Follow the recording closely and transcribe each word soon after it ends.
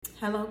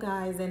Hello,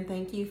 guys, and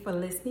thank you for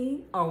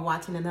listening or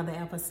watching another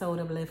episode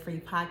of Live Free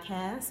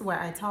Podcast, where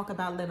I talk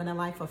about living a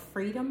life of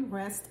freedom,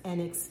 rest,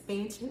 and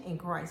expansion in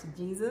Christ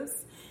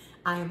Jesus.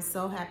 I am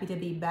so happy to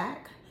be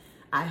back.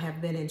 I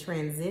have been in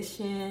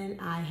transition.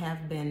 I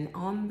have been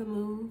on the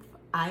move.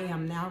 I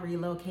am now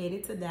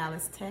relocated to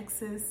Dallas,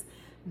 Texas.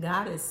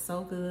 God is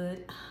so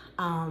good,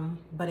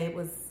 but it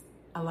was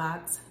a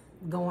lot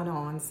going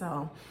on,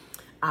 so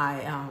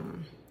I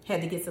had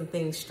to get some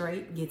things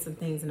straight, get some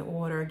things in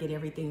order, get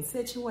everything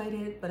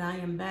situated, but I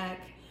am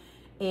back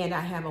and I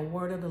have a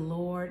word of the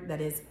Lord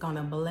that is going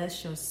to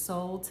bless your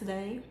soul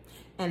today.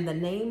 And the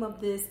name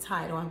of this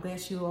title, I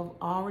guess you have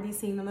already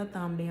seen on the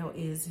thumbnail,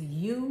 is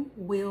You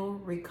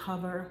Will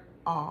Recover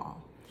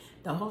All.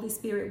 The Holy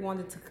Spirit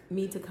wanted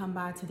me to come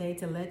by today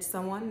to let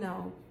someone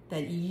know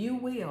that you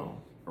will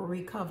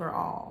recover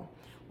all.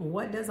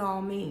 What does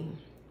all mean?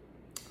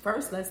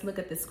 First, let's look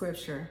at the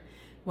scripture.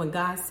 When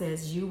God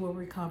says you will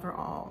recover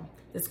all.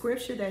 The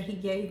scripture that he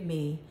gave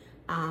me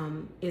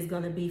is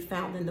going to be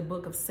found in the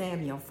book of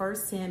Samuel, 1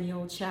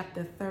 Samuel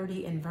chapter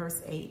 30 and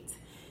verse 8.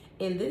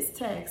 In this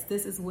text,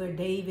 this is where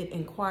David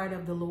inquired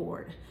of the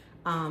Lord.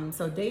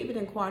 So David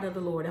inquired of the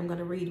Lord. I'm going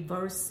to read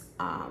verse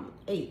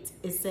 8.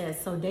 It says,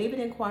 So David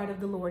inquired of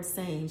the Lord,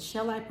 saying,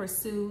 Shall I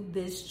pursue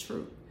this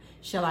troop?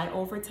 Shall I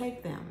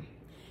overtake them?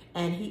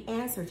 And he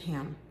answered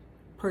him,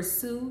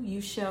 Pursue,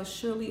 you shall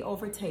surely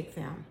overtake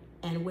them,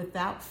 and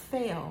without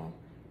fail,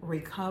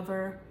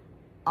 recover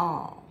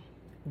all.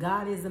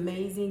 God is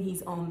amazing.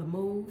 He's on the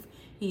move.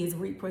 He is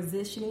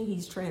repositioning.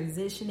 He's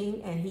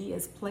transitioning, and he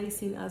is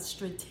placing us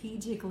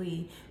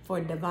strategically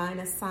for divine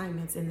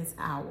assignments in this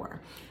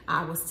hour.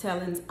 I was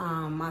telling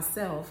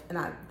myself, and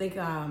I think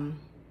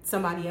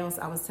somebody else,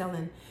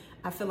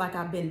 I feel like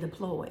I've been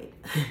deployed.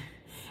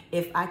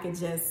 If I could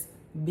just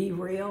be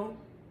real,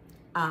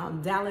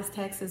 Dallas,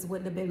 Texas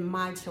wouldn't have been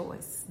my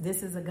choice.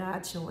 This is a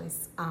God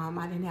choice.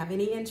 I didn't have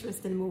any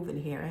interest in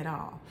moving here at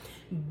all.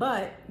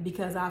 But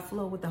because I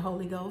flow with the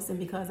Holy Ghost and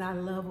because I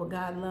love what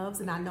God loves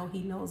and I know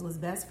he knows what's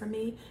best for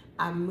me,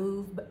 I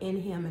move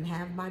in him and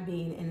have my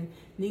being. And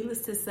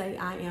needless to say,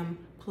 I am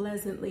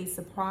pleasantly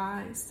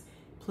surprised,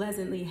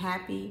 pleasantly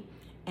happy,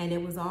 and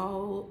it was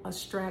all a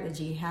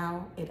strategy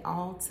how it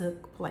all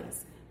took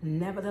place.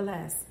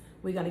 Nevertheless,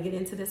 we're going to get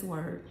into this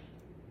word.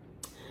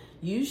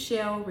 You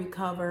shall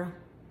recover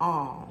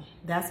all.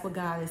 That's what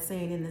God is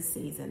saying in this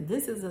season.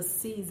 This is a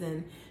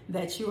season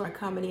that you are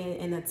coming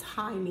in a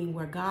timing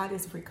where God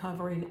is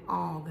recovering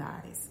all,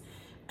 guys.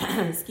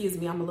 Excuse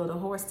me, I'm a little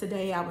hoarse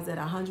today. I was at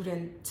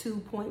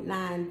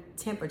 102.9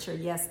 temperature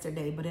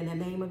yesterday, but in the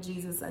name of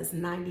Jesus, it's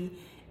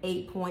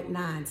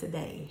 98.9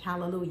 today.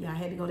 Hallelujah. I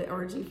had to go to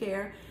urgent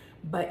care,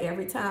 but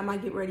every time I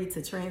get ready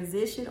to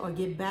transition or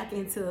get back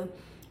into,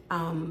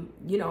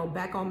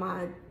 back on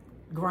my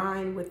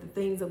grind with the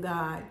things of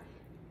God,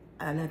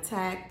 an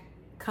attack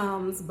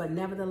comes, but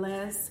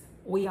nevertheless,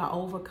 we are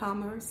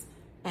overcomers,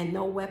 and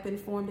no weapon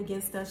formed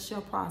against us shall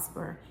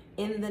prosper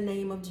in the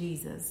name of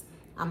Jesus.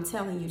 I'm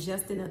telling you,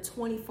 just in a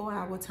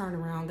 24-hour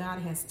turnaround, God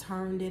has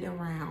turned it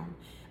around.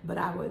 But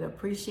I would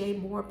appreciate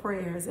more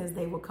prayers as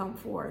they will come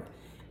forth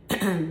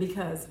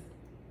because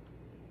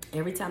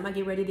every time I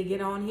get ready to get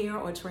on here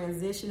or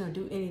transition or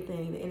do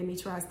anything, the enemy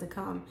tries to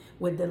come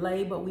with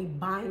delay, but we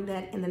bind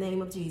that in the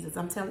name of Jesus.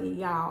 I'm telling you,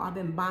 y'all, I've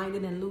been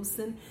binding and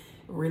loosing,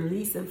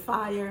 releasing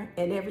fire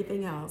and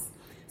everything else.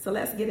 So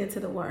let's get into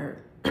the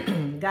word.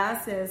 God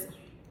says,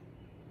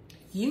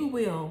 you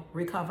will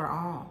recover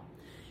all.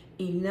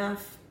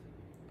 Enough,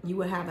 you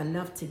will have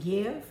enough to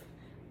give,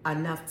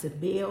 enough to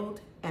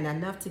build, and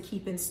enough to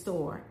keep in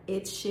store.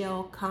 It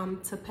shall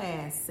come to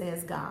pass,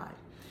 says God.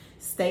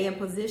 Stay in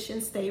position,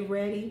 stay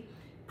ready,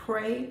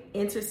 pray,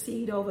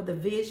 intercede over the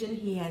vision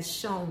he has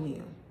shown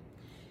you.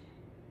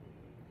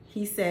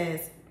 He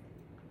says,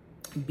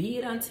 be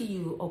it unto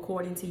you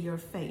according to your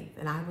faith.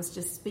 And I was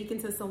just speaking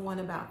to someone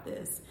about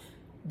this.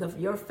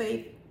 Your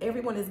faith,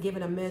 everyone is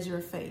given a measure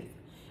of faith.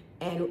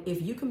 And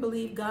if you can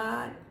believe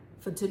God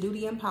to do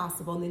the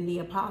impossible, then the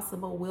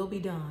impossible will be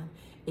done.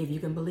 If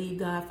you can believe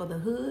God for the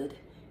hood,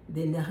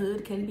 then the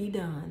hood can be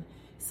done.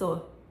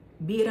 So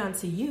be it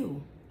unto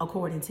you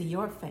according to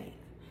your faith.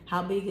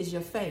 How big is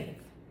your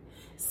faith?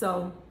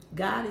 So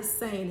God is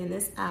saying in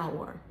this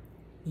hour,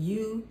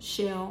 you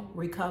shall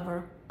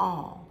recover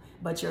all.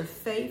 But your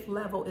faith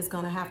level is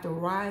going to have to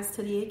rise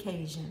to the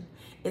occasion.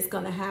 It's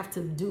going to have to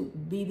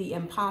be the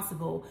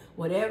impossible.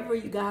 Whatever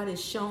God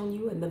has shown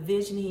you and the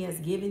vision he has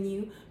given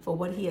you for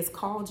what he has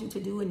called you to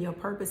do in your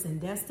purpose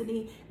and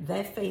destiny,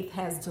 that faith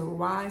has to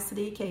rise to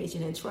the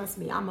occasion. And trust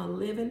me, I'm a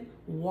living,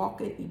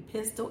 walking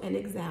epistle and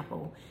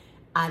example.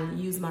 I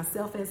use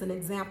myself as an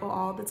example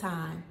all the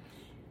time.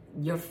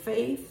 Your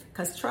faith,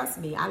 because trust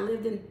me, I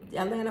lived in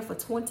Atlanta for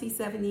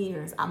 27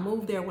 years. I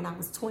moved there when I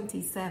was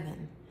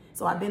 27.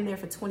 So I've been there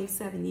for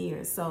 27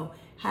 years. So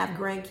I have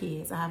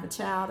grandkids. I have a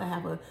child. I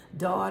have a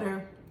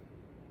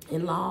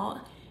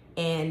daughter-in-law.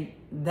 And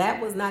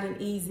that was not an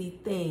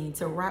easy thing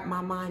to wrap my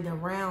mind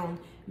around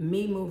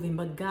me moving.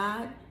 But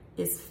God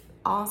is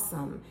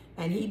awesome.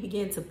 And he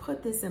began to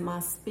put this in my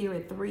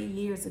spirit 3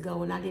 years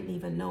ago, and I didn't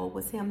even know it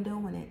was him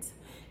doing it.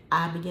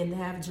 I began to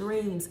have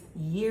dreams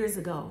years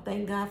ago.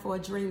 Thank God for a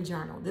dream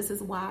journal. This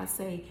is why I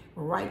say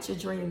write your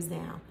dreams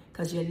down,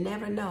 because you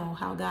never know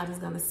how God is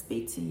going to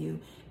speak to you.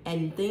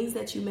 And things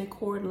that you may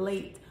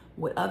correlate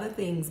with other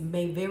things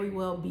may very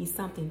well be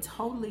something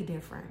totally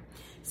different.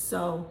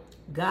 So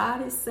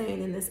God is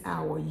saying in this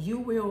hour, you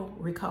will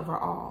recover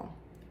all.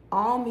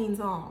 All means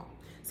all.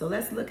 So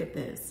let's look at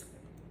this.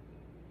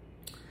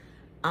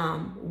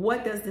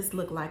 What does this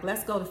look like?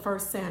 Let's go to 1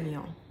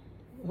 Samuel.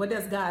 What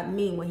does God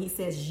mean when he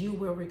says you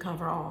will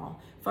recover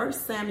all? 1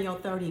 Samuel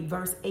 30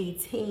 verse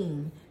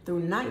 18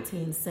 through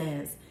 19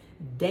 says,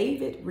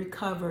 David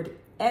recovered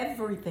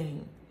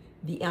everything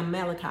the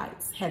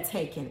Amalekites had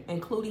taken,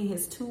 including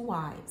his 2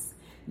 wives.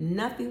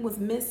 Nothing was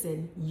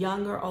missing,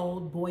 young or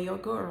old, boy or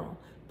girl,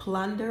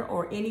 plunder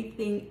or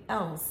anything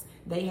else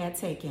they had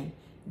taken.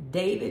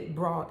 David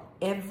brought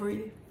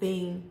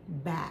everything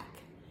back.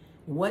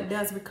 What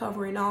does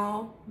recovering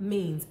all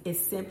means? It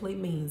simply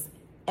means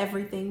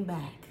everything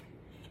back.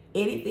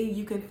 Anything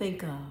you can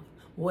think of,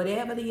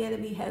 whatever the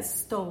enemy has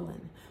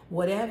stolen,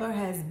 whatever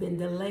has been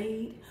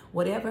delayed,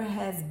 whatever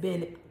has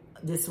been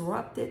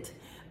disrupted,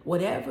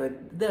 whatever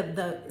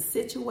the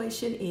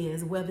situation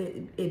is, whether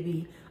it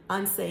be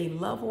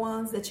unsaved loved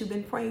ones that you've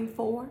been praying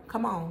for,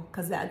 come on,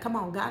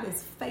 God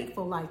is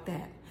faithful like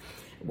that.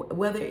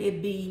 Whether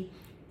it be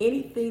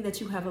anything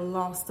that you have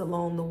lost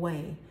along the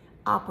way,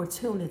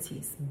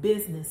 opportunities,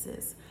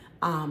 businesses,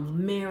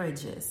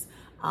 marriages,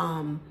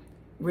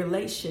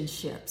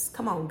 relationships.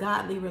 Come on,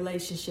 godly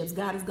relationships.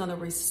 God is going to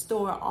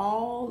restore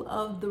all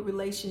of the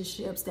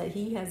relationships that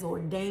he has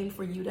ordained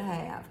for you to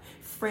have.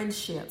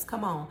 Friendships.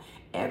 Come on.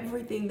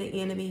 Everything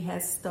the enemy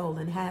has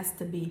stolen has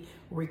to be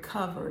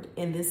recovered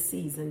in this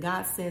season.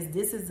 God says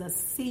this is a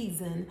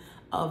season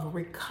of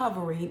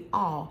recovering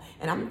all.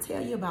 And I'm going to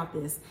tell you about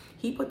this.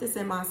 He put this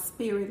in my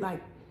spirit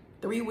like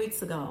 3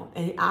 weeks ago,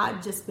 and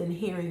I've just been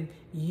hearing,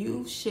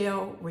 you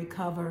shall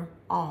recover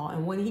all.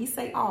 And when he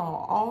say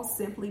all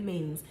simply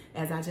means,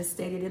 as I just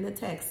stated in the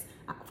text,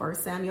 1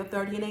 Samuel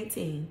 30 and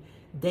 18,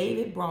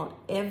 David brought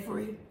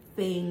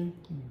everything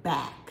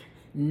back.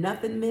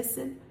 Nothing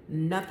missing,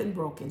 nothing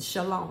broken.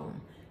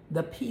 Shalom,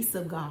 the peace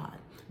of God,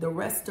 the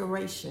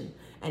restoration.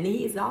 And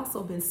he has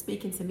also been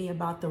speaking to me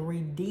about the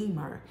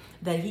Redeemer,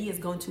 that he is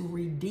going to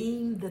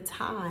redeem the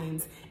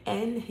times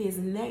and his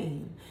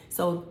name.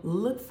 So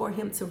look for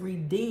him to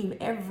redeem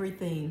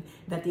everything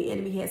that the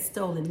enemy has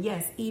stolen.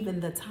 Yes, even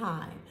the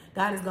time.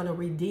 God is going to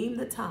redeem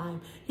the time.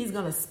 He's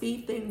going to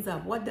speed things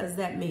up. What does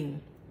that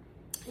mean?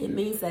 It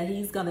means that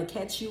he's going to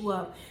catch you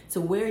up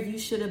to where you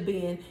should have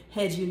been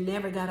had you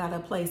never got out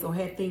of place or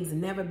had things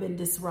never been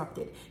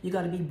disrupted. You're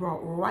going to be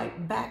brought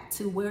right back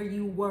to where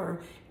you were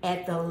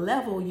at the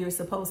level you're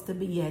supposed to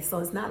be at. So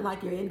it's not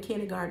like you're in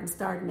kindergarten,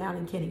 starting out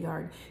in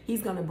kindergarten.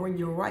 He's going to bring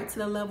you right to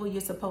the level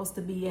you're supposed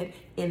to be at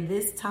in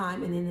this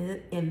time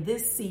and in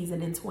this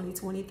season in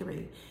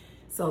 2023.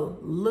 So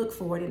look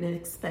for it and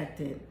expect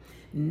it.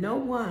 No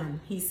one,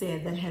 he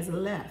said, that has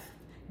left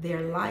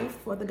their life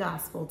for the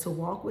gospel to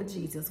walk with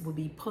Jesus will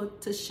be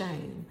put to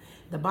shame.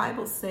 The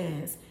Bible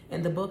says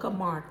in the book of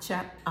Mark,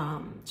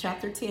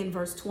 chapter 10,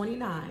 verse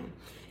 29,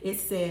 it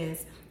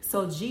says,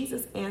 so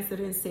Jesus answered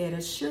and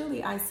said,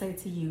 surely I say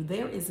to you,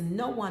 there is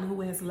no one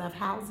who has left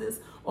houses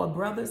or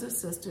brothers or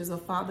sisters or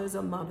fathers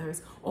or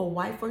mothers or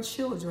wife or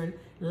children,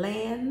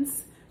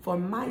 lands for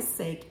my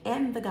sake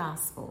and the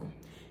gospel,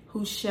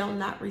 who shall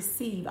not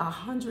receive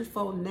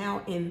 100-fold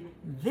now in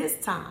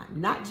this time,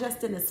 not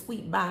just in a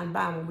sweet by and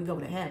by when we go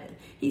to heaven.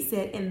 He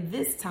said in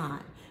this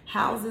time,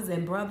 houses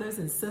and brothers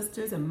and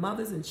sisters and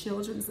mothers and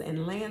children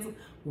and lands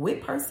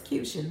with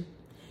persecution,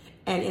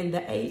 and in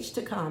the age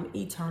to come,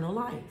 eternal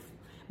life.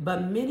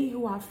 But many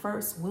who are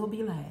first will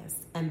be last,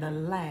 and the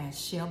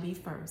last shall be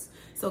first.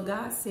 So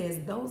God says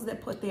those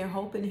that put their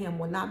hope in him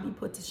will not be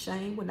put to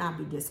shame, will not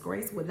be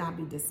disgraced, will not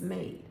be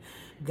dismayed.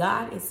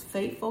 God is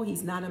faithful.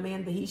 He's not a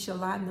man that he shall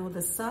lie, nor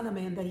the son of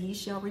man that he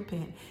shall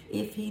repent.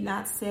 If he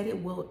not said it,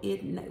 will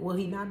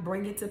he not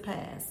bring it to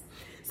pass?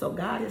 So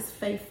God is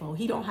faithful.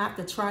 He don't have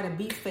to try to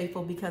be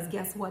faithful, because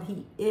guess what?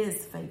 He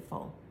is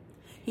faithful.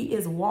 He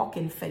is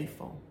walking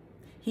faithful.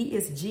 He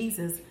is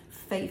Jesus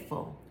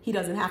faithful. He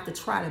doesn't have to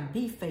try to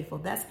be faithful.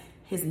 That's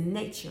his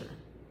nature.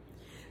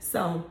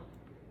 So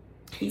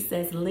he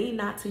says, lean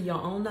not to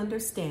your own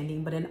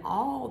understanding, but in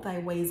all thy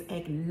ways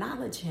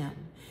acknowledge him.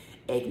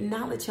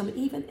 Acknowledge him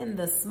even in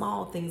the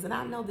small things. And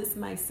I know this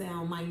might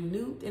sound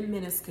minute and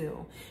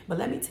minuscule, but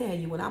let me tell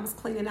you, when I was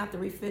cleaning out the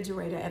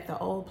refrigerator at the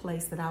old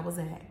place that I was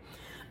at,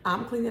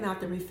 I'm cleaning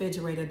out the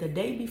refrigerator. The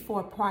day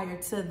before, prior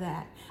to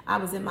that, I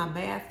was in my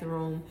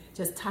bathroom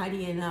just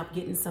tidying up,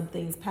 getting some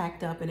things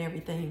packed up and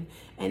everything.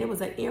 And it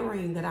was an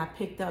earring that I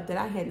picked up that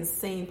I hadn't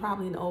seen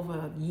probably in over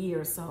a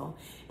year or so.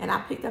 And I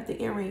picked up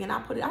the earring and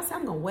I said,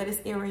 I'm going to wear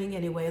this earring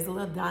anyway. It's a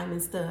little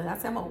diamond stud. I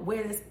said, I'm going to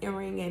wear this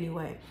earring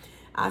anyway.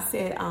 I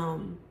said,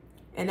 and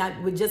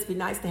it would just be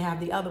nice to have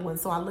the other one.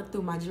 So I looked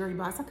through my jewelry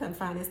box. I couldn't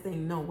find this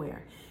thing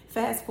nowhere.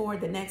 Fast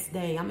forward the next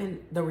day, I'm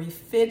in the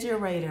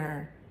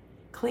refrigerator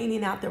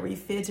cleaning out the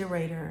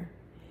refrigerator.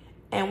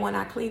 And when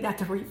I cleaned out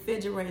the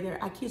refrigerator,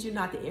 I kid you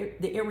not,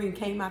 the earring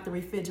came out the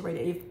refrigerator.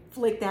 It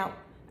flicked out.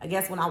 I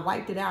guess when I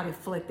wiped it out, it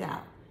flicked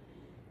out.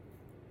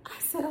 I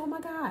said, oh my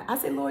God. I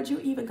said, Lord, you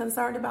even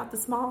concerned about the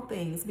small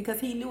things, because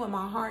he knew in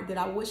my heart that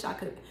I wish I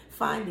could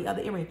find the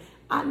other earring.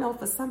 I know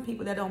for some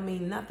people that don't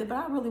mean nothing, but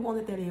I really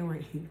wanted that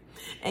earring.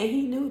 And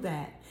he knew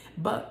that.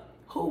 But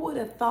who would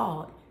have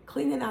thought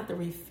cleaning out the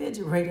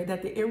refrigerator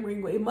that the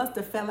earring, it must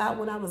have fell out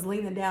when I was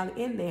leaning down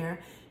in there,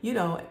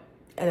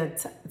 at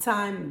a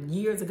time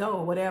years ago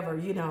or whatever,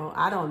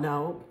 I don't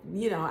know,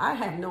 I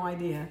have no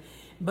idea.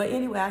 But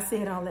anyway, I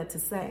said all that to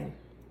say,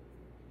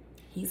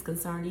 he's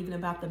concerned even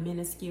about the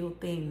minuscule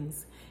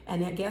things.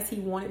 And I guess he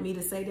wanted me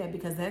to say that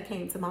because that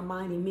came to my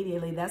mind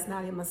immediately. That's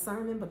not in my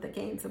sermon, but that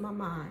came to my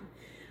mind.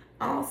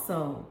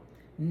 Also,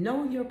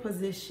 know your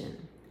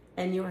position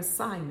and your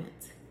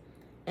assignment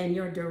and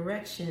your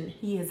direction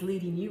he is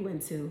leading you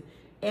into.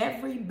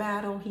 Every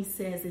battle, he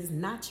says, is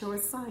not your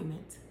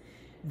assignment.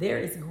 There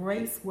is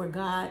grace where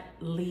God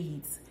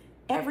leads.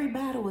 Every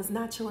battle is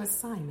not your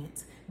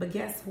assignment. But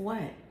guess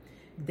what?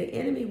 The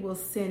enemy will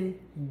send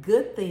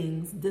good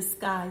things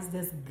disguised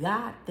as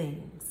God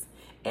things.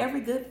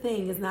 Every good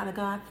thing is not a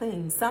God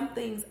thing. Some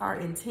things are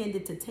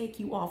intended to take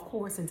you off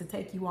course and to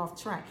take you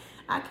off track.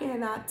 I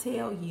cannot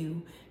tell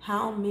you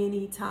how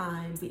many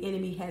times the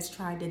enemy has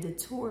tried to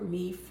detour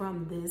me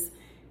from this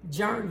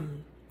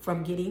journey,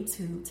 from getting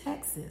to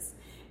Texas.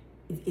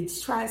 It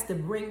tries to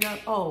bring up,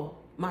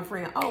 my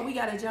friend, we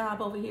got a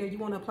job over here. You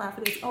want to apply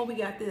for this? Oh, we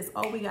got this.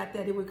 Oh, we got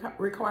that. It would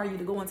require you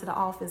to go into the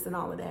office and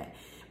all of that.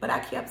 But I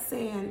kept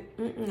saying,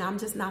 I'm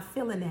just not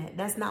feeling that.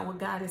 That's not what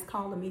God is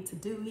calling me to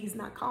do. He's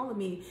not calling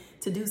me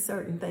to do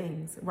certain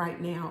things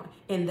right now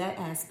in that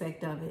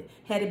aspect of it.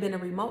 Had it been a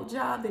remote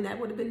job, then that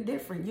would have been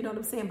different. You know what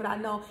I'm saying? But I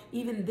know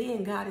even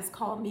then God has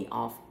called me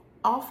off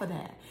of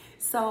that.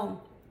 So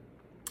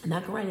now,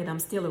 granted, I'm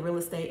still a real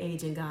estate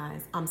agent,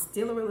 guys. I'm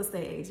still a real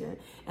estate agent,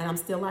 and I'm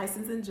still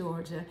licensed in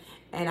Georgia,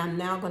 and I'm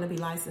now going to be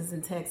licensed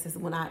in Texas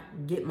when I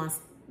get my,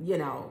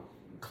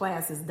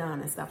 classes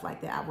done and stuff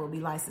like that. I will be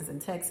licensed in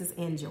Texas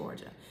and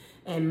Georgia,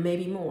 and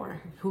maybe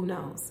more. Who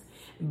knows?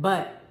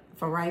 But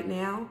for right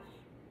now,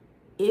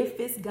 if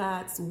it's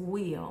God's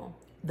will,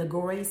 the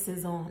grace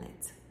is on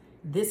it.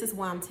 This is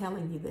why I'm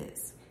telling you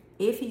this.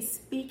 If he's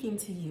speaking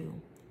to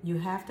you, you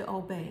have to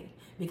obey.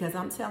 Because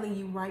I'm telling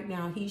you right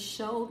now, he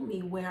showed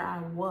me where I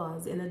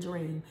was in a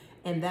dream,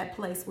 and that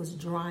place was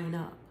drying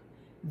up.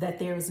 That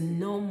there's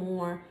no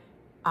more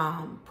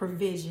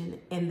provision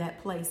in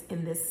that place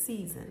in this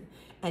season.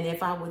 And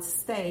if I would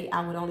stay,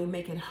 I would only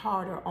make it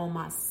harder on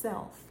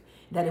myself.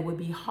 That it would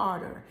be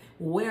harder.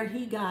 Where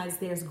he guides,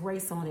 there's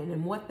grace on it.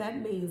 And what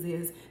that means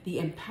is the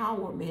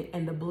empowerment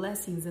and the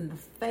blessings and the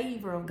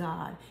favor of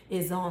God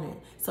is on it.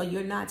 So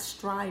you're not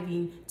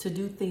striving to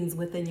do things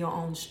within your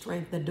own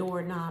strength. The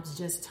doorknobs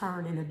just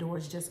turn and the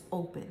doors just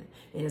open.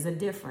 There's a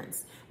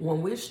difference.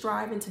 When we're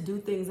striving to do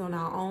things on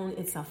our own,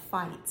 it's a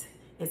fight.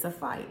 It's a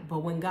fight. But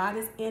when God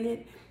is in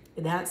it,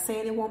 not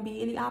saying it won't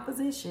be any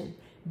opposition,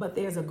 but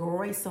there's a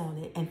grace on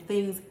it, and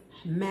things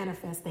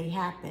manifest, they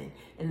happen,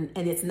 and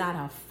it's not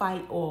a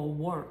fight or a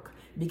work,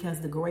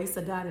 because the grace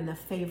of God and the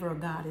favor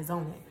of God is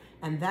on it.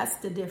 And that's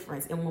the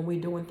difference. And when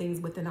we're doing things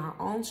within our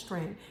own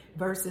strength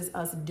versus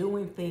us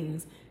doing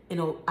things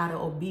out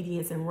of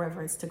obedience and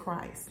reverence to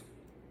Christ.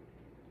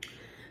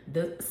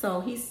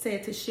 So he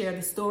said to share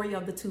the story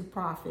of the two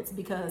prophets,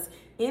 because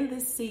in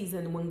this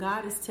season, when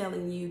God is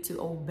telling you to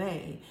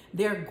obey,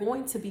 there are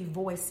going to be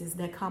voices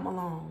that come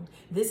along.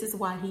 This is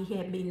why he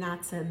had me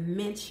not to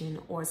mention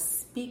or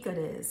speak of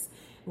this,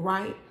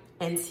 right,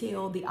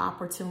 until the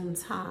opportune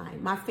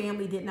time. My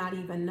family did not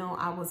even know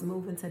I was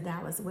moving to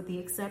Dallas, with the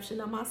exception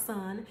of my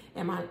son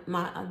and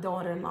my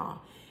daughter-in-law.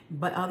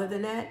 But other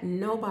than that,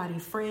 nobody,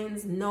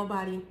 friends,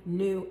 nobody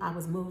knew I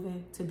was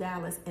moving to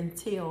Dallas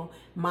until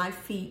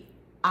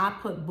I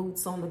put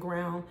boots on the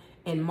ground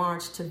in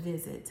March to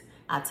visit.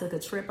 I took a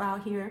trip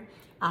out here.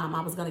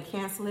 I was going to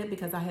cancel it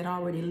because I had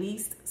already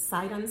leased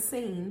sight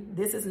unseen.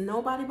 This is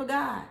nobody but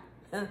God.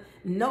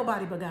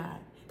 Nobody but God.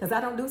 Because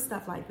I don't do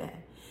stuff like that.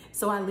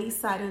 So I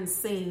leased sight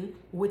unseen,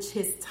 which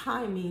his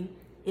timing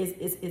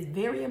is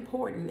very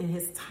important in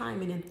his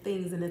timing and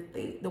things and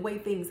the way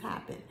things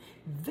happen.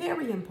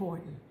 Very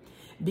important.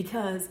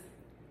 Because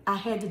I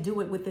had to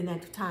do it within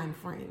that time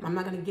frame. I'm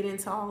not going to get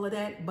into all of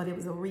that, but it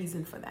was a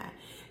reason for that.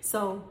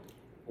 So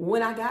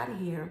when I got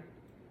here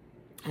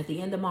at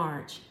the end of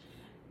March,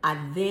 I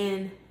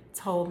then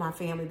told my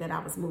family that I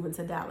was moving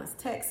to Dallas,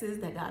 Texas,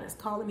 that God is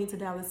calling me to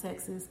Dallas,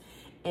 Texas.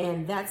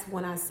 And that's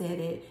when I said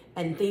it.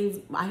 And things,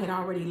 I had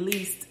already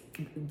leased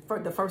for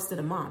the first of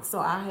the month. So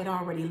I had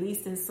already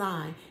leased and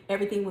signed.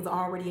 Everything was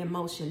already in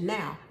motion.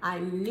 Now, I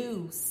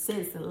knew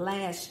since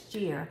last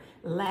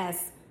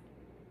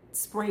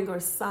spring or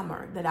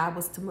summer that I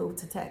was to move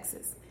to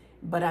Texas,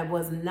 but it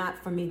was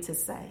not for me to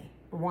say.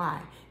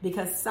 Why?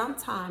 Because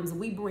sometimes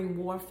we bring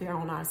warfare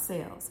on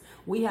ourselves.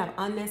 We have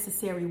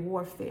unnecessary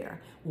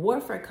warfare.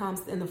 Warfare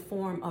comes in the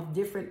form of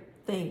different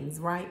things,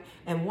 right?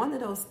 And one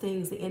of those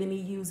things the enemy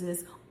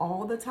uses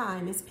all the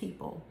time is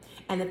people.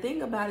 And the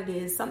thing about it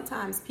is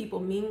sometimes people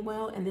mean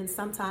well, and then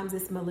sometimes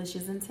it's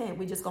malicious intent.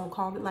 We're just going to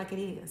call it like it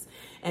is.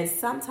 And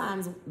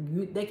sometimes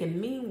they can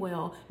mean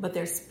well, but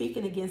they're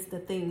speaking against the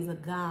things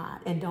of God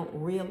and don't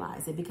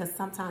realize it, because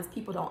sometimes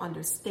people don't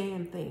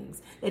understand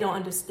things. They don't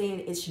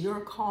understand it's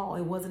your call.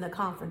 It wasn't a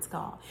conference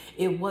call.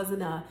 It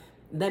wasn't a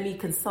let me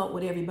consult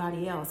with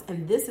everybody else.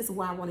 And this is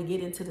why I want to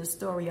get into the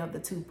story of the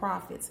two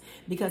prophets,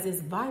 because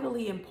it's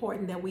vitally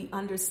important that we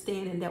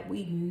understand and that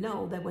we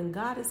know that when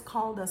God has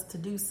called us to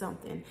do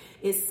something,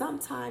 it's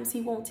sometimes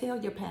he won't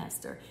tell your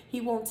pastor.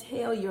 He won't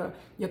tell your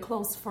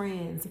close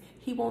friends.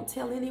 He won't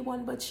tell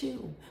anyone but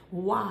you.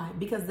 Why?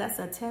 Because that's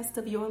a test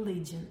of your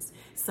allegiance.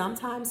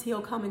 Sometimes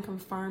he'll come and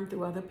confirm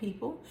through other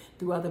people,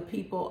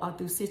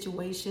 through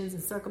situations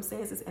and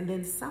circumstances. And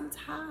then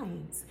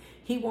sometimes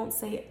he won't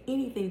say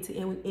anything to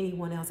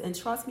anyone else. And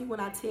trust me when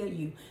I tell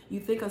you, you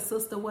think a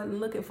sister wasn't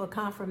looking for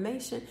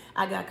confirmation?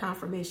 I got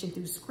confirmation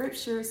through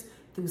scriptures,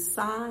 through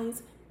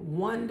signs,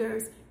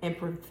 wonders, and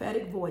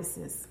prophetic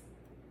voices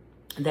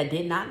that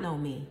did not know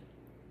me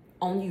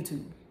on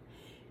YouTube.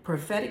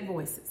 Prophetic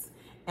voices.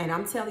 And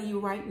I'm telling you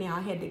right now,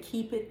 I had to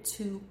keep it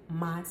to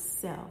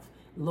myself.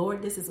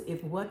 Lord, this is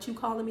if what you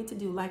calling me to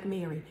do, like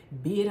Mary,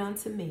 be it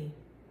unto me.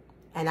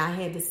 And I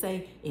had to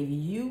say, if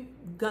you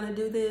gonna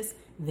do this,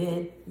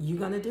 then you're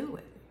gonna do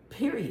it.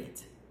 Period.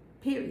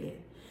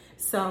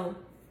 So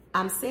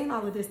I'm saying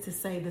all of this to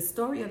say the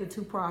story of the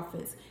two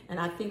prophets, and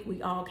I think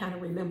we all kind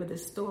of remember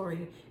this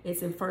story.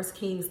 It's in 1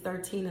 Kings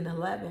 13 and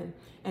 11.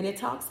 And it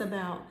talks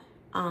about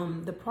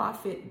the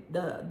prophet,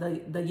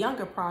 the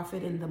younger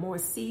prophet and the more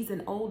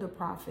seasoned older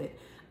prophet.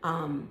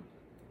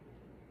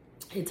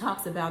 It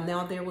talks about,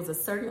 now there was a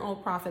certain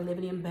old prophet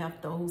living in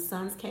Bethel whose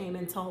sons came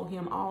and told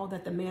him all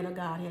that the man of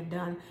God had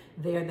done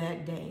there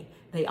that day.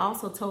 They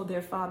also told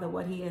their father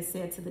what he had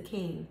said to the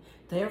king.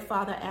 Their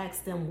father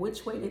asked them,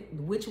 which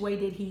way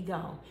did he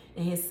go?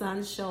 And his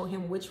sons showed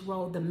him which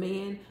road the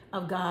man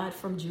of God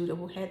from Judah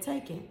had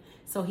taken.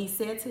 So he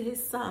said to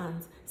his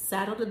sons,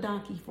 saddle the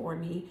donkey for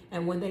me.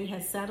 And when they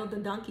had saddled the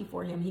donkey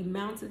for him, he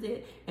mounted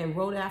it and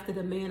rode after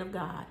the man of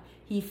God.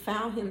 He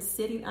found him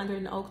sitting under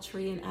an oak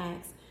tree and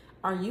asked,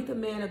 are you the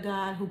man of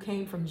God who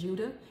came from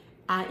Judah?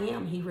 I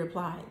am, he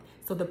replied.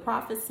 So the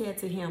prophet said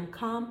to him,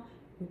 come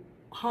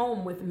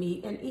home with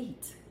me and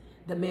eat.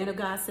 The man of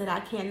God said,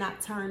 I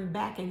cannot turn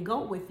back and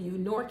go with you,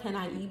 nor can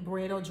I eat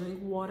bread or drink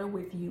water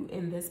with you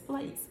in this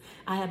place.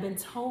 I have been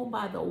told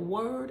by the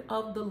word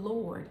of the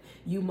Lord,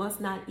 you must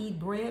not eat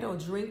bread or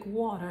drink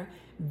water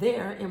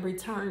there and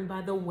return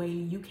by the way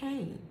you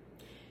came.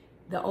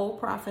 The old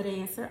prophet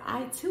answered,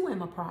 I too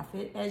am a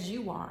prophet, as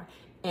you are.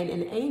 And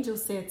an angel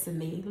said to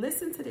me,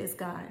 listen to this,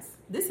 guys.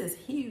 This is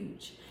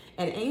huge.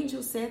 An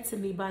angel said to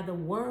me by the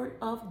word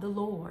of the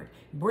Lord,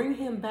 bring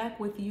him back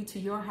with you to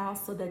your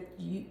house so that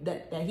he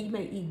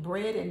may eat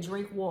bread and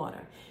drink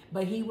water.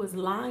 But he was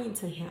lying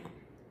to him.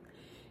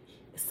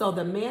 So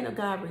the man of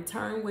God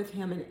returned with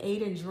him and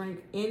ate and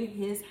drank in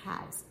his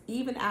house,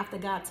 even after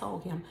God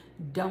told him,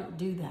 don't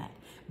do that.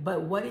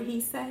 But what did he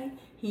say?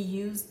 He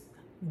used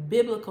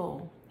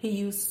biblical, he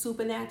used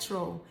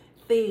supernatural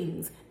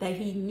things that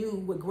he knew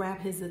would grab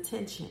his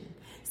attention.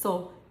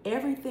 So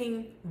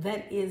everything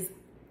that is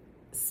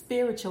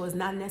spiritual is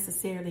not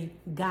necessarily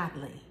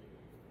godly.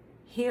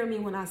 Hear me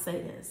when I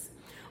say this.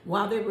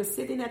 While they were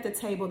sitting at the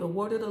table, the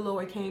word of the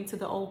Lord came to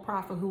the old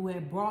prophet who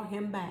had brought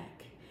him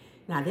back.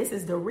 Now, this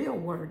is the real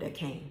word that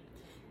came.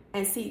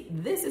 And see,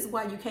 this is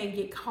why you can't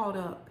get caught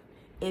up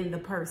in the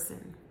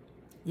person.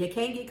 You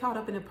can't get caught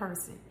up in a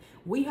person.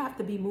 We have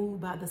to be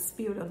moved by the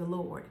Spirit of the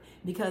Lord,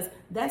 because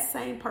that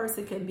same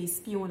person can be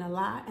spewing a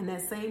lie, and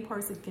that same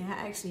person can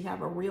actually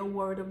have a real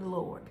word of the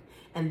Lord.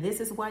 And this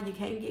is why you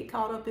can't get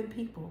caught up in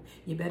people.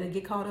 You better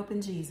get caught up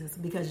in Jesus,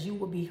 because you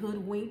will be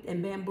hoodwinked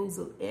and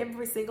bamboozled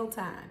every single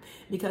time,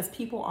 because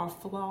people are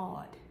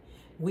flawed.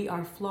 We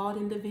are flawed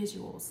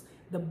individuals.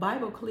 The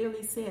Bible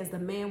clearly says the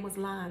man was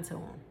lying to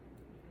him,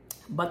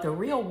 but the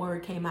real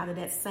word came out of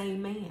that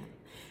same man.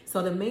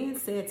 So the man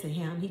said to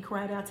him, he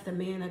cried out to the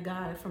man of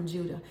God from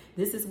Judah,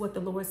 this is what the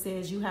Lord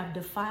says, you have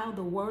defiled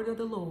the word of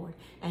the Lord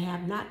and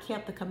have not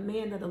kept the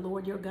command that the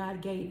Lord your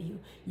God gave you.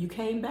 You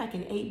came back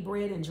and ate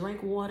bread and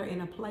drank water in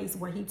a place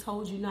where he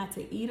told you not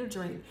to eat or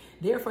drink.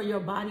 Therefore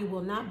your body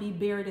will not be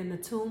buried in the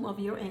tomb of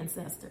your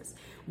ancestors.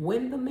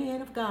 When the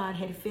man of God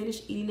had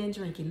finished eating and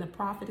drinking, the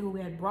prophet who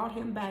had brought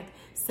him back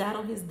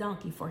saddled his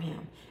donkey for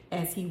him.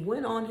 As he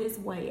went on his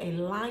way, a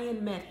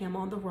lion met him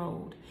on the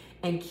road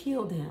and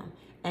killed him.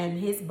 And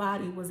his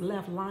body was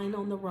left lying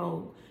on the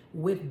road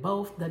with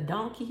both the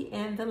donkey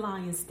and the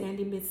lion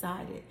standing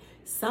beside it.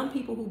 Some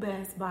people who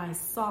passed by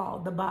saw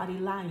the body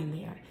lying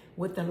there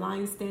with the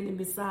lion standing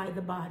beside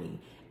the body,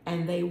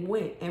 and they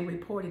went and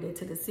reported it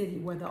to the city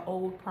where the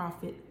old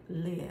prophet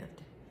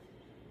lived.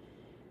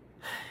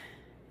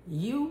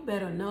 You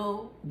better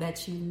know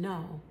that you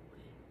know.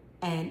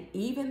 And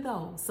even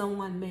though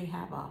someone may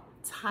have a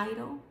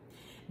title,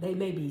 they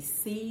may be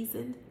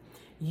seasoned,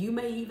 you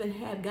may even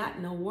have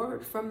gotten a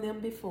word from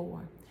them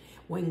before.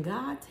 When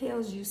God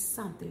tells you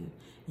something,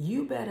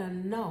 you better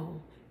know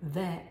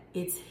that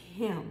it's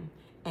him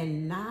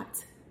and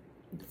not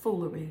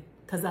foolery,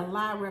 because a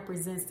lie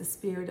represents the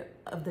spirit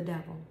of the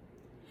devil.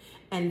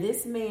 And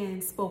this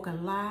man spoke a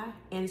lie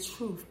and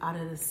truth out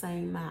of the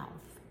same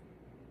mouth.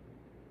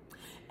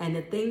 And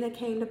the thing that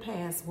came to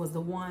pass was the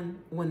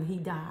one when he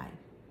died.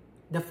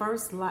 The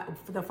first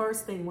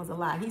thing was a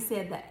lie. He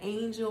said the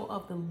angel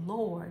of the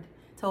Lord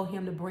told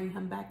him to bring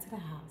him back to the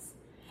house.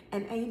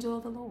 An angel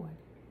of the Lord.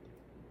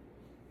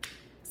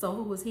 So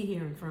who was he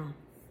hearing from?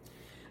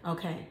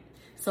 Okay.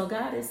 So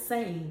God is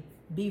saying,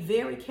 be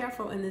very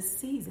careful in this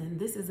season.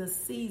 This is a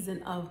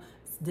season of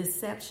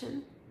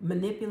deception,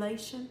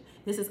 manipulation.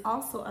 This is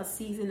also a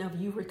season of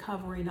you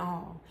recovering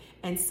all.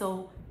 And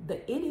so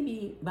the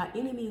enemy, by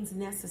any means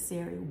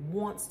necessary,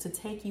 wants to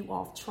take you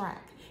off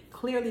track.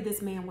 Clearly,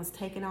 this man was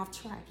taken off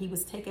track. He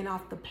was taken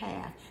off the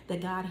path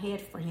that God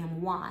had for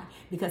him. Why?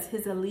 Because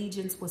his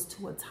allegiance was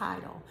to a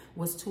title,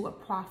 was to a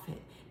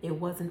prophet. It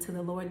wasn't to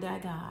the Lord thy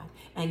God.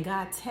 And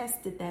God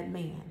tested that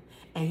man,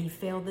 and he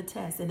failed the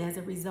test. And as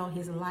a result,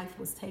 his life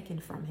was taken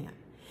from him.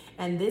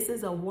 And this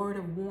is a word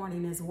of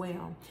warning as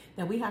well,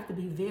 that we have to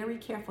be very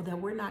careful that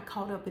we're not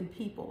caught up in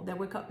people, that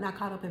we're not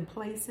caught up in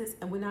places,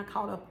 and we're not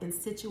caught up in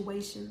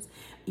situations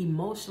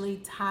emotionally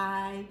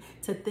tied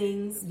to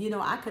things. You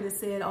know, I could have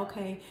said,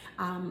 okay,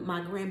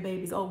 my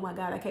grandbabies, oh my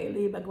God, I can't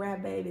leave my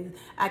grandbabies.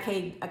 I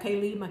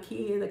can't leave my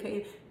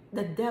kids.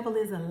 The devil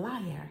is a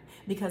liar,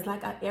 because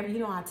like I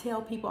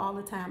tell people all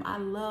the time, I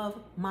love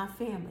my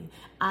family.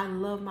 I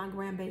love my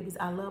grandbabies.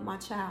 I love my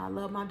child.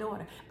 I love my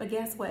daughter. But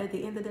guess what? At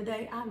the end of the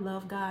day, I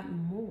love God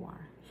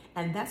more.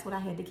 And that's what I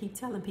had to keep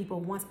telling people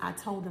once I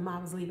told them I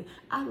was leaving.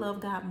 I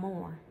love God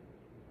more.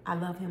 I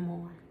love him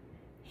more.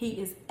 He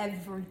is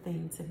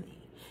everything to me.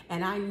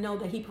 And I know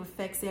that he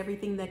perfects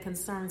everything that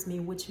concerns me,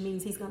 which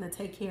means he's going to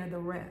take care of the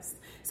rest.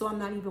 So I'm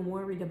not even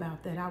worried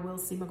about that. I will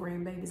see my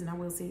grandbabies and I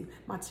will see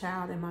my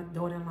child and my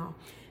daughter-in-law.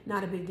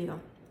 Not a big deal.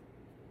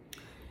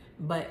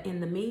 But in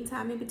the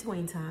meantime, in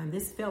between time,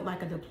 this felt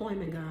like a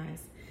deployment,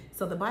 guys.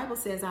 So the Bible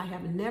says, I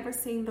have never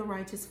seen the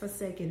righteous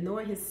forsaken,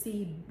 nor his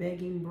seed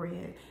begging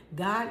bread.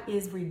 God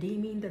is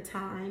redeeming the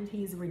time.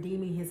 He's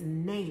redeeming his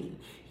name.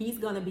 He's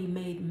going to be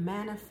made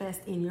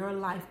manifest in your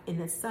life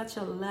in such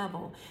a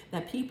level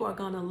that people are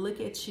going to look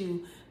at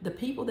you. The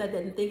people that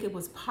didn't think it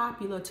was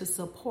popular to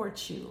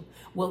support you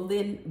will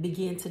then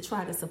begin to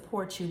try to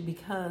support you,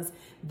 because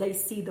they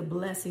see the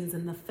blessings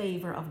and the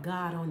favor of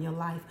God on your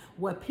life.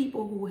 Where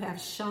people who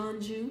have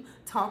shunned you,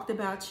 talked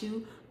about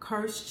you,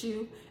 cursed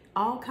you,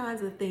 all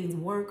kinds of things,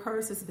 word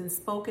curses has been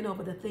spoken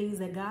over the things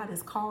that God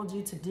has called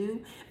you to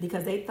do,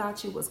 because they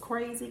thought you was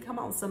crazy. Come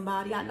on,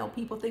 somebody. I know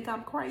people think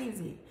I'm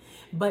crazy.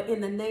 But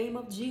in the name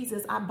of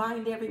Jesus, I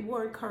bind every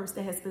word curse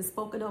that has been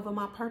spoken over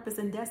my purpose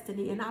and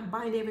destiny. And I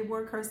bind every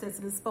word curse that's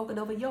been spoken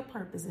over your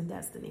purpose and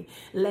destiny.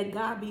 Let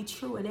God be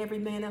true and every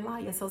man a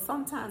liar. So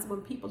sometimes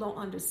when people don't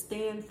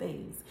understand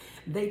things,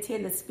 they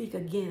tend to speak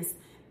against,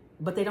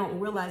 but they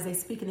don't realize they're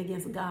speaking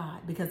against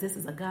God, because this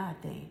is a God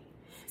thing.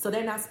 So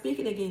they're not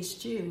speaking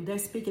against you. They're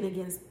speaking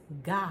against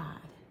God.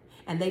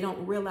 And they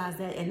don't realize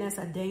that. And that's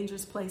a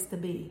dangerous place to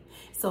be.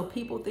 So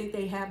people think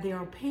they have their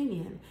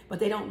opinion, but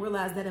they don't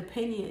realize that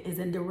opinion is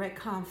in direct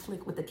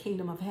conflict with the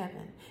kingdom of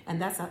heaven.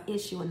 And that's an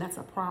issue, and that's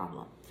a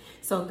problem.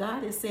 So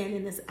God is saying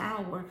in this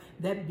hour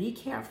that be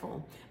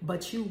careful,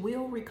 but you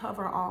will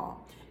recover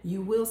all.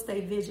 You will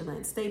stay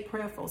vigilant, stay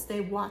prayerful,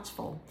 stay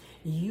watchful.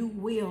 You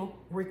will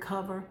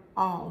recover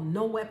all.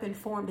 No weapon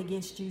formed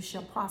against you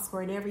shall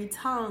prosper, and every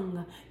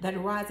tongue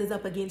that rises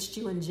up against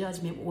you in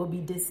judgment will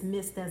be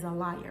dismissed as a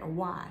liar.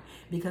 Why?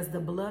 Because the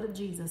blood of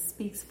Jesus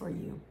speaks for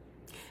you.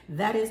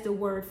 That is the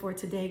word for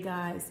today,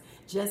 guys.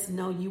 Just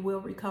know you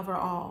will recover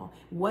all.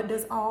 What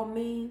does all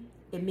mean?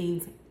 It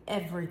means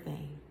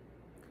everything.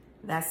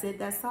 That's it.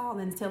 That's all.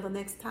 Until the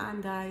next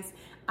time, guys,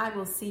 I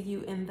will see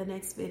you in the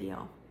next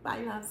video. Bye,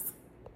 loves.